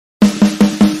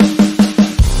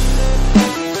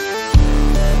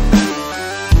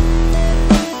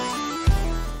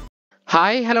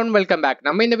Hi, hello and welcome back.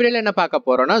 நம்ம இந்த வீடியோல என்ன பார்க்க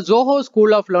போறோம்னா Zoho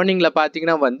School of Learningல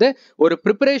பாத்தீங்கன்னா ஒரு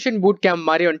preparation boot camp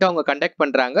மாதிரி அவங்க கண்டக்ட்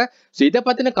பண்றாங்க. சோ இத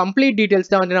பத்தின கம்ப்ளீட்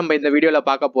டீடைல்ஸ் தான் நம்ம இந்த வீடியோல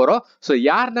பார்க்க போறோம். சோ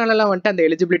யார்னாலலாம் அந்த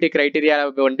எலிஜிபிலிட்டி கிரைட்டீரியா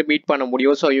மீட் பண்ண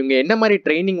முடியும். சோ இவங்க என்ன மாதிரி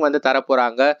ட்ரெய்னிங் தர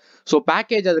போறாங்க. சோ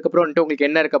பேக்கேஜ் அதுக்கு அப்புறம் உங்களுக்கு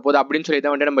என்ன இருக்க போகுது அப்படின்னு சொல்லி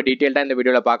தான் நம்ம டீடைலா இந்த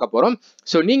வீடியோல பார்க்க போறோம்.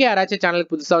 சோ நீங்க யாராச்சும்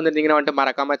சேனலுக்கு புதுசா வந்திருந்தீங்கன்னா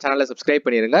மறக்காம சேனலை சப்ஸ்கிரைப்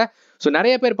பண்ணிருங்க. சோ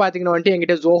நிறைய பேர் பாத்தீங்கன்னா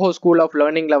என்கிட்ட Zoho School of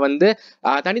Learningல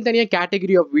தனித்தனியா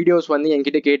கேட்டகரி ஆஃப் வீடியோஸ்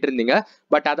என்கிட்ட கேட்டிருந்தீங்க.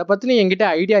 பட் அதை பத்தின என்கிட்ட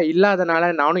ஐடியா இல்லாதனால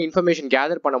நானும் இன்ஃபர்மேஷன்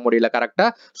கேதர் பண்ண முடியல கரெக்டா.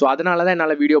 ஸோ அதனாலதான்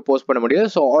என்னால வீடியோ போஸ்ட் பண்ண முடியாது.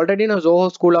 ஸோ ஆல்ரெடி நான் Zoho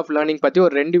School of Learning பத்தி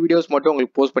ஒரு 2 வீடியோஸ் மட்டும்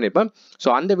உங்களுக்கு போஸ்ட் பண்ணிருப்பேன். ஸோ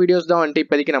அந்த வீடியோஸ் தான்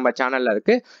இப்போதைக்கு நம்ம சேனல்ல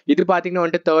இருக்கு. இது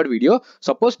பாத்தீங்கன்னா தேர்ட் வீடியோ.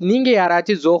 சப்போஸ் நீங்க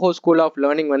யாராச்சும் Zoho School of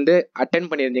Learning attend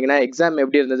பண்ணியிருந்தீங்கன்னா எக்ஸாம்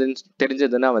எப்படி இருந்ததுன்னு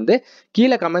தெரிஞ்சதுன்னா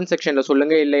கீழே கமெண்ட் செக்ஷன்ல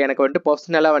சொல்லுங்க. இல்ல எனக்கு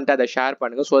பர்சனலா அதை ஷேர்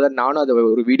பண்ணுங்க. ஸோ தட் நானும் அதை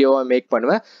ஒரு வீடியோவா மேக்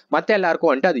பண்ணுவேன். மற்ற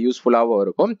எல்லாருக்கும் அது யூஸ்ஃபுல்லாகவும்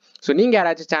இருக்கும். ஸோ நீங்க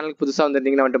யாராச்சும் சேனலுக்கு புதுசா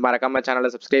வந்திருந்தீங்கன்னா மறக்காம சேனலை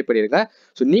சப்ஸ்கிரைப் பண்ணிருங்க.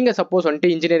 ஸோ நீங்க சப்போஸ்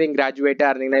இன்ஜினியரிங் கிராஜுவேட்டா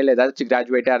இருந்தீங்கன்னா இல்ல ஏதாச்சும்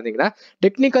கிராஜுவேட்டா இருந்தீங்கன்னா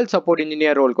டெக்னிக்கல் சப்போர்ட்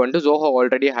இன்ஜினியர் ரோலுக்கு Zoho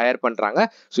ஆல்ரெடி ஹையர் பண்றாங்க.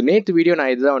 ஸோ நேற்று வீடியோ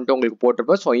நான் இதுதான் உங்களுக்கு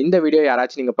போட்டிருப்பேன். ஸோ இந்த வீடியோ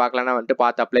யாராச்சும் நீங்க பார்க்கலன்னா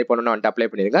பார்த்து அப்ளை பண்ணணும் அப்ளை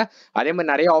பண்ணிருங்க. அதே மாதிரி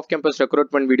நிறைய ஆஃப் கேம்பஸ்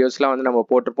ரெக்ரூட்மெண்ட் வீடியோஸ்லாம் நம்ம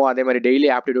போட்டிருப்போம். அதே மாதிரி டெய்லி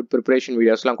ஆப்டிடியூட் ப்ரிப்பரேஷன்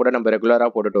வீடியோஸ்லாம் கூட நம்ம ரெகுலரா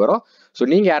போட்டுட்டு வரோம். ஸோ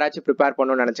நீங்க யாராச்சும் ப்ரிப்பேர்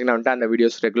பண்ணணும்னு நினைச்சீங்கன்னா அந்த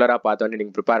வீடியோஸ் ரெகுலரா பார்த்து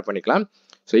நீங்க ப்ரிப்பேர் பண்ணிக்கலாம்.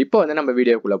 ஸோ இப்போ நம்ம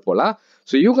வீடியோக்குள்ள போகலாம்.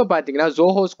 ஸோ இவங்க பார்த்தீங்கன்னா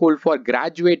Zoho School for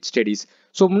Graduate Studies.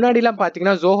 So முன்னாடிலாம்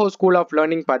பார்த்தீங்கன்னா Zoho School of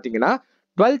Learning பார்த்தீங்கன்னா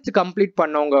 12th கம்ப்ளீட்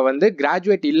பண்ணவங்க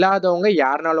கிராஜுவேட் இல்லாதவங்க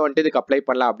யாருனாலும் இதுக்கு அப்ளை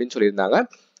பண்ணலாம் அப்படின்னு சொல்லியிருந்தாங்க.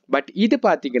 பட் இது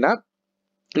பார்த்தீங்கன்னா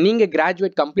நீங்க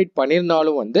கிராஜுவேட் கம்ப்ளீட்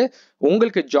பண்ணியிருந்தாலும்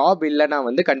உங்களுக்கு ஜாப்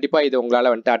இல்லைன்னா கண்டிப்பா இது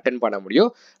உங்களால அட்டென்ட் பண்ண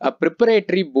முடியும்.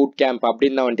 ப்ரிப்பரேட்டரி பூட் கேம்ப்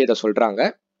அப்படின்னு தான் இதை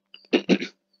சொல்றாங்க.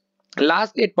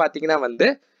 லாஸ்ட் டேட் பார்த்தீங்கன்னா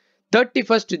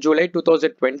 31st July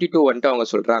 2022 அவங்க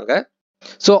சொல்றாங்க.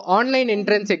 ஸோ ஆன்லைன்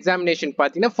என்ட்ரன்ஸ் எக்ஸாமினேஷன்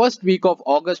பார்த்தீங்கன்னா ஃபர்ஸ்ட் வீக் ஆஃப்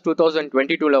ஆகஸ்ட்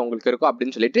 2022 உங்களுக்கு இருக்கும்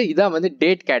அப்படின்னு சொல்லிட்டு இதான்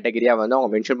டேட் கேட்டகரியா அவங்க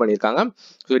மென்ஷன் பண்ணியிருக்காங்க.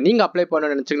 ஸோ நீங்க அப்ளை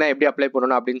பண்ணணும்னு நினைச்சீங்கன்னா எப்படி அப்ளை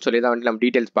பண்ணணும் அப்படின்னு சொல்லி தான் நம்ம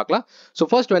டீடைல்ஸ் பார்க்கலாம். ஸோ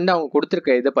ஃபர்ஸ்ட் அவங்க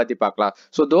கொடுத்துருக்க இதை பத்தி பார்க்கலாம்.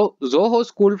 So Zoho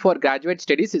School for Graduate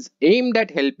Studies is aimed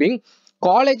at helping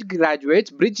college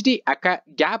graduates bridge the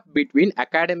gap between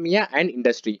academia and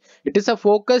industry. It is a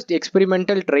focused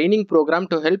experimental training program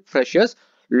to help freshers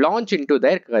launch into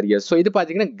their careers. So இது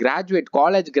பாத்தீங்கன்னா graduate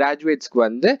college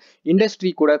கிராஜுவேட்ஸ்க்கு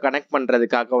industry கூட connect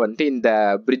பண்றதுக்காக இந்த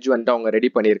bridge அவங்க ready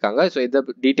பண்ணியிருக்காங்க. So இந்த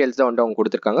details தான் அவங்க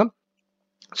கொடுத்துருக்காங்க.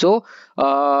 ஸோ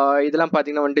இதெல்லாம்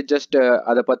பார்த்தீங்கன்னா ஜஸ்ட்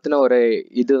அதை பற்றின ஒரு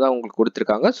இதுதான் உங்களுக்கு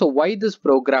கொடுத்துருக்காங்க. So why this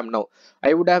program now?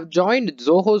 I would have joint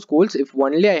Zoho schools if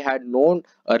only I had known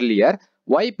earlier.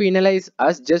 Why penalize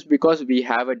us just because we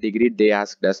have a degree, they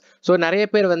asked us. So நிறைய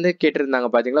பேர் கேட்டிருந்தாங்க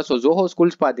பார்த்தீங்களா. ஸோ Zoho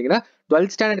schools பார்த்தீங்கன்னா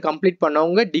 12th standard complete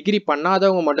பண்ணவங்க degree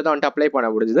பண்ணாதவங்க மட்டும் தான் apply பண்ண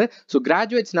முடியுது. ஸோ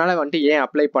கிராஜுவேட்ஸ்னால ஏன்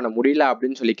அப்ளை பண்ண முடியல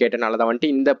அப்படின்னு சொல்லி கேட்டனால தான்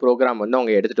இந்த ப்ரோக்ராம்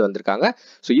அவங்க எடுத்துட்டு வந்திருக்காங்க.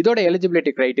 ஸோ இதோட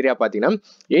எலிஜிபிலிட்டி கிரைட்டீரியா பார்த்தீங்கன்னா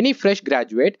any fresh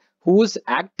graduate who's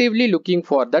actively looking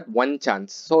for that one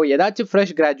chance. So ஏதாச்சும்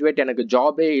ஃப்ரெஷ் கிராஜுவேட் எனக்கு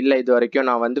ஜாபே இல்லை இது வரைக்கும்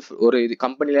நான் ஒரு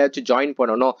கம்பெனிலாச்சும் ஜாயின்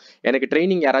பண்ணணும், எனக்கு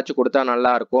ட்ரைனிங் யாராச்சும் கொடுத்தா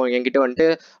நல்லா இருக்கும், என்கிட்ட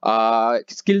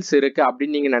ஸ்கில்ஸ் இருக்கு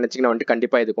அப்படின்னு நீங்க நினைச்சீங்கன்னா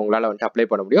கண்டிப்பா இதுக்கு உங்களால அப்ளை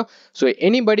பண்ண முடியும். So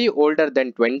anybody older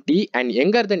then 20 and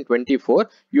younger then 24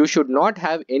 you should not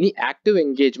have any active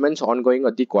engagements on going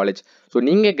at the college. So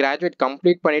நீங்க கிராஜுவேட்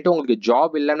கம்ப்ளீட் பண்ணிட்டு உங்களுக்கு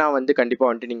ஜாப் இல்லைன்னா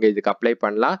கண்டிப்பா நீங்க இதுக்கு அப்ளை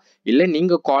பண்ணலாம். இல்லை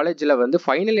நீங்க காலேஜ்ல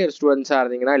ஃபைனல் இயர் ஸ்டூடெண்ட்ஸா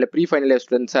இருந்தீங்கன்னா இல்ல ப்ரீ ஃபைனல் இயர்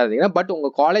ஸ்டூடெண்ட்ஸா இருந்தீங்கன்னா பட் உங்க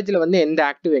காலேஜ்ல எந்த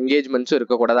ஆக்டிவ் என்கேஜ்மெண்ட்ஸும்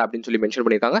இருக்கக்கூடாது அப்படின்னு சொல்லி மென்ஷன்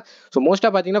பண்ணியிருக்காங்க. ஸோ மோஸ்டா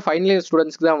பாத்தீங்கன்னா ஃபைனல் இயர்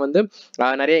ஸ்டூடெண்ட்ஸ்க்கு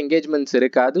தான் நிறைய என்கேஜ்மெண்ட்ஸ்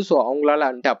இருக்காது. ஸோ அவங்களால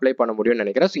அப்ளை பண்ண முடியும்னு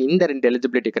நினைக்கிறேன். ஸோ இந்த 2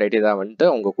 எலிஜிபிலிட்டி கிரைட்டீரியா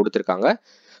அவங்க கொடுத்துருக்காங்க.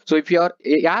 ஸோ இஃப் யூஆர்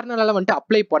யாருனால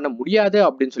அப்ளை பண்ண முடியாது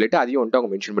அப்படின்னு சொல்லிட்டு அதையும் அவங்க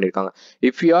மென்ஷன் பண்ணியிருக்காங்க.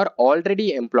 If you are already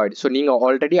employed, so நீங்க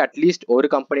ஆல்ரெடி அட்லீஸ்ட் ஒரு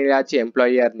கம்பெனிலாச்சும்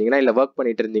எம்ப்ளாயியா இருந்தீங்கன்னா இல்ல ஒர்க்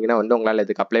பண்ணிட்டு இருந்தீங்கன்னா உங்களால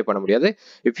இதுக்கு அப்ளை பண்ண முடியாது.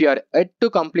 If you are Ed to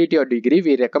complete your degree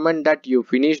we recommend that you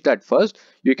finish that first.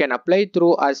 You can apply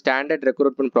through a standard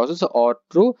recruitment process R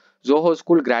through Zoho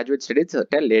School Graduate Studies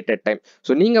at a later time.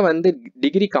 So நீங்க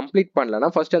degree complete பண்ணலன்னா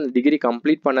first அந்த degree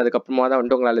complete பண்ணதுக்கு அப்புறமா தான்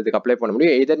உங்களால இதுக்கு apply பண்ண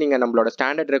முடியும். எதர் நீங்க நம்மளோட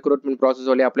ஸ்டாண்டர்ட் ரெக்ரூட்மெண்ட் ப்ராசஸ்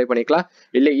வழியா அப்ளை பண்ணிக்கலாம்,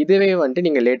 இல்ல இதுவே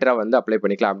நீங்க லேட்டரா அப்ளை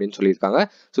பண்ணிக்கலாம் அப்படின்னு சொல்லியிருக்காங்க.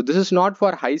 So this is not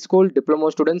for high school diploma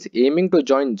students aiming to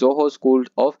join Zoho School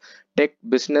of Tech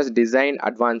Business Design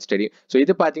Advanced Study. So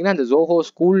இது பாத்தீங்கன்னா அந்த Zoho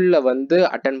ஸ்கூல்ல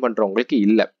அட்டென்ட் பண்றவங்களுக்கு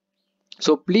இல்லை.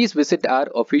 So please visit our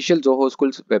official Zoho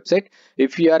Schools website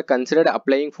if you are considered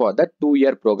applying for that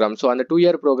 2-year program. So அந்த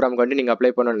 2-year program நீங்க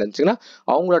apply பண்ணணும்னு நினைச்சீங்கன்னா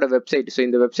அவங்களோட வெப்சைட், ஸோ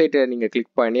இந்த வெப்சைட்டை நீங்க கிளிக்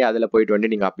பண்ணி அதில்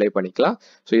போயிட்டு நீங்க அப்ளை பண்ணிக்கலாம்.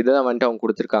 ஸோ இதான் அவங்க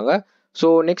கொடுத்துருக்காங்க. ஸோ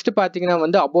நெக்ஸ்ட்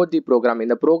பார்த்தீங்கன்னா அபவுட் தி ப்ரோக்ராம்,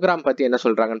 இந்த ப்ரோக்ராம் பற்றி என்ன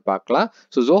சொல்றாங்கன்னு பார்க்கலாம்.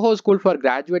 So Zoho School for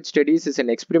Graduate Studies is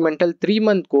an experimental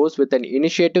 3-month course with an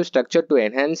initiative structure to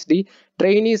enhance the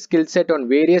trainee skill set on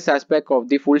various aspects of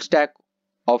the full stack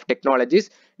of technologies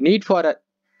need for a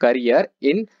career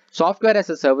in software as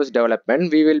a service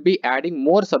development. We will be adding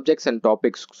more subjects and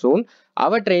topics soon.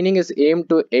 Our training is aimed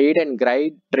to aid and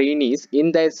guide trainees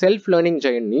in their self-learning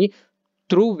journey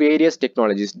through various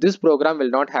technologies. This program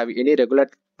will not have any regular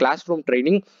classroom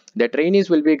training. The trainees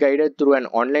will be guided through an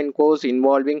online course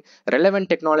involving relevant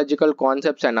technological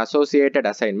concepts and associated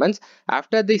assignments.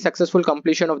 After the successful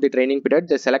completion of the training period,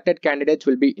 the selected candidates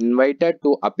will be invited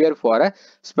to appear for a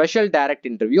special direct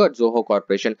interview at Zoho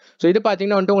Corporation. So இது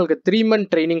பாத்தீங்கன்னா வந்து உங்களுக்கு 3 month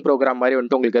training program மாதிரி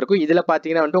வந்து உங்களுக்கு இருக்கும். இதுல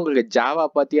பாத்தீங்கன்னா வந்து உங்களுக்கு ஜாவா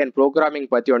பத்தி and programming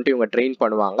பத்தி வந்து இவங்க ட்ரெயின்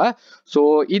பண்ணுவாங்க. ஸோ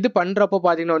இது பண்றப்போ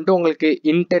பாத்தீங்கன்னா வந்து உங்களுக்கு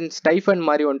இன்டென்ஸ் ஸ்டைஃபன்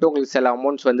மாதிரி வந்து உங்களுக்கு சில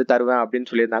அமௌண்ட்ஸ் வந்து தருவேன்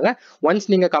அப்படின்னு சொல்லியிருந்தாங்க. ஒன்ஸ்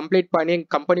நீங்க கம்ப்ளீட் பண்ணி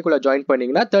கம்பெனிக்குள்ள ஜாயின்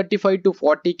பண்ணீங்கன்னா 35 to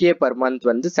 40K per month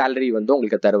வந்து சேலரி வந்து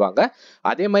உங்களுக்கு தருவாங்க.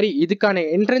 அதே மாதிரி இதுக்கான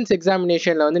என்ட்ரன்ஸ்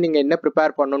எக்ஸாமினேஷன்ல வந்து நீங்க என்ன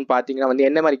ப்ரிப்பேர் பண்ணணும்னு பாத்தீங்கன்னா வந்து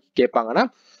என்ன மாதிரி கேட்பாங்கன்னா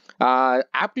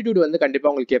ஆப்டிடியூட் வந்து கண்டிப்பா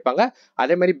உங்களுக்கு கேட்பாங்க.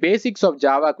 அதே மாதிரி பேசிக்ஸ் ஆஃப்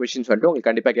ஜாவா கொஸ்டின்ஸ் வந்து உங்களுக்கு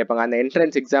கண்டிப்பா கேட்பாங்க. அந்த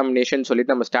என்ட்ரன்ஸ் எக்ஸாமினேஷன்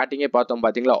சொல்லிட்டு நம்ம ஸ்டார்டிங்கே பார்த்தோம்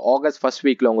பாத்தீங்களா, ஆகஸ்ட் ஃபர்ஸ்ட்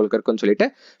வீக்ல உங்களுக்கு இருக்குன்னு சொல்லிட்டு.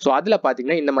 ஸோ அதுல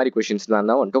பாத்தீங்கன்னா இந்த மாதிரி கொஸ்டின்ஸ்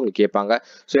தான் வந்துட்டு உங்களுக்கு கேட்பாங்க.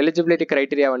 ஸோ எலிஜிபிலிட்டி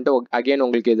கிரைட்டீரியா வந்து அகைன்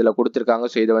உங்களுக்கு இதுல கொடுத்துருக்காங்க.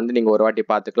 ஸோ இதை வந்து நீங்க ஒரு வாட்டி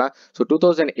பார்த்துக்கலாம். ஸோ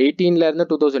 2018ல இருந்து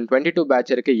 2022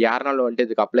 பேட்ச் இருக்கு, யாருனாலும் வந்துட்டு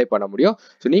இதுக்கு அப்ளை பண்ண முடியும்.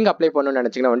 ஸோ நீங்க அப்ளை பண்ணணும்னு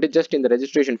நினைச்சீங்கன்னா வந்து ஜஸ்ட் இந்த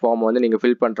ரெஜிஸ்ட்ரேஷன் ஃபார்ம் வந்து நீங்க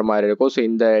ஃபில் பண்ற மாதிரி இருக்கும். ஸோ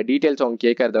இந்த டீடைல்ஸ் அவங்க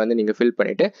கேட்கறத வந்து நீங்க ஃபில்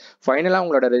பண்ணிட்டு ஃபைனலா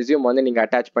உங்களோட ரெஸ்யூம் வந்து நீங்க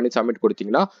அட்டாச் பண்ணி சப்மிட்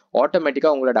கொடுத்தீங்கன்னா ஆட்டோமேட்டிக்கா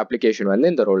உங்களோட அப்ளிகேஷன் வந்து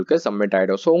இந்த ரோலுக்கு சப்மிட்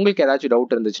ஆயிடும். ஸோ உங்களுக்கு ஏதாச்சும்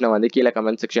டவுட் இருந்துச்சுன்னா வந்து கீழே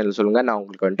கமெண்ட் செக்ஷன்ல சொல்லுங்க, நான்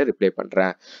உங்களுக்கு வந்துட்டு ரிப்ளை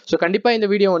பண்றேன். ஸோ கண்டிப்பா இந்த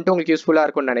வீடியோ வந்துட்டு உங்களுக்கு யூஸ்ஃபுல்லா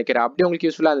இருக்கும்னு நினைக்கிறேன். அப்படி உங்களுக்கு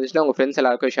யூஸ்ஃபுல்லா இருந்துச்சுன்னா உங்க ஃப்ரெண்ட்ஸ்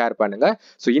எல்லாருக்கும் ஷேர் பண்ணுங்க.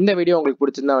 ஸோ இந்த வீடியோ உங்களுக்கு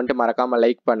பிடிச்சிருந்தா வந்துட்டு மறக்காம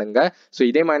லைக் பண்ணுங்க. ஸோ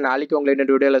இதே மாதிரி நாளைக்கு உங்களை இந்த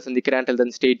வீடியோல சந்திக்கிறேன். Till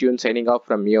then, stay tuned. Signing off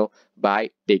from you.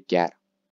 Bye. Take care.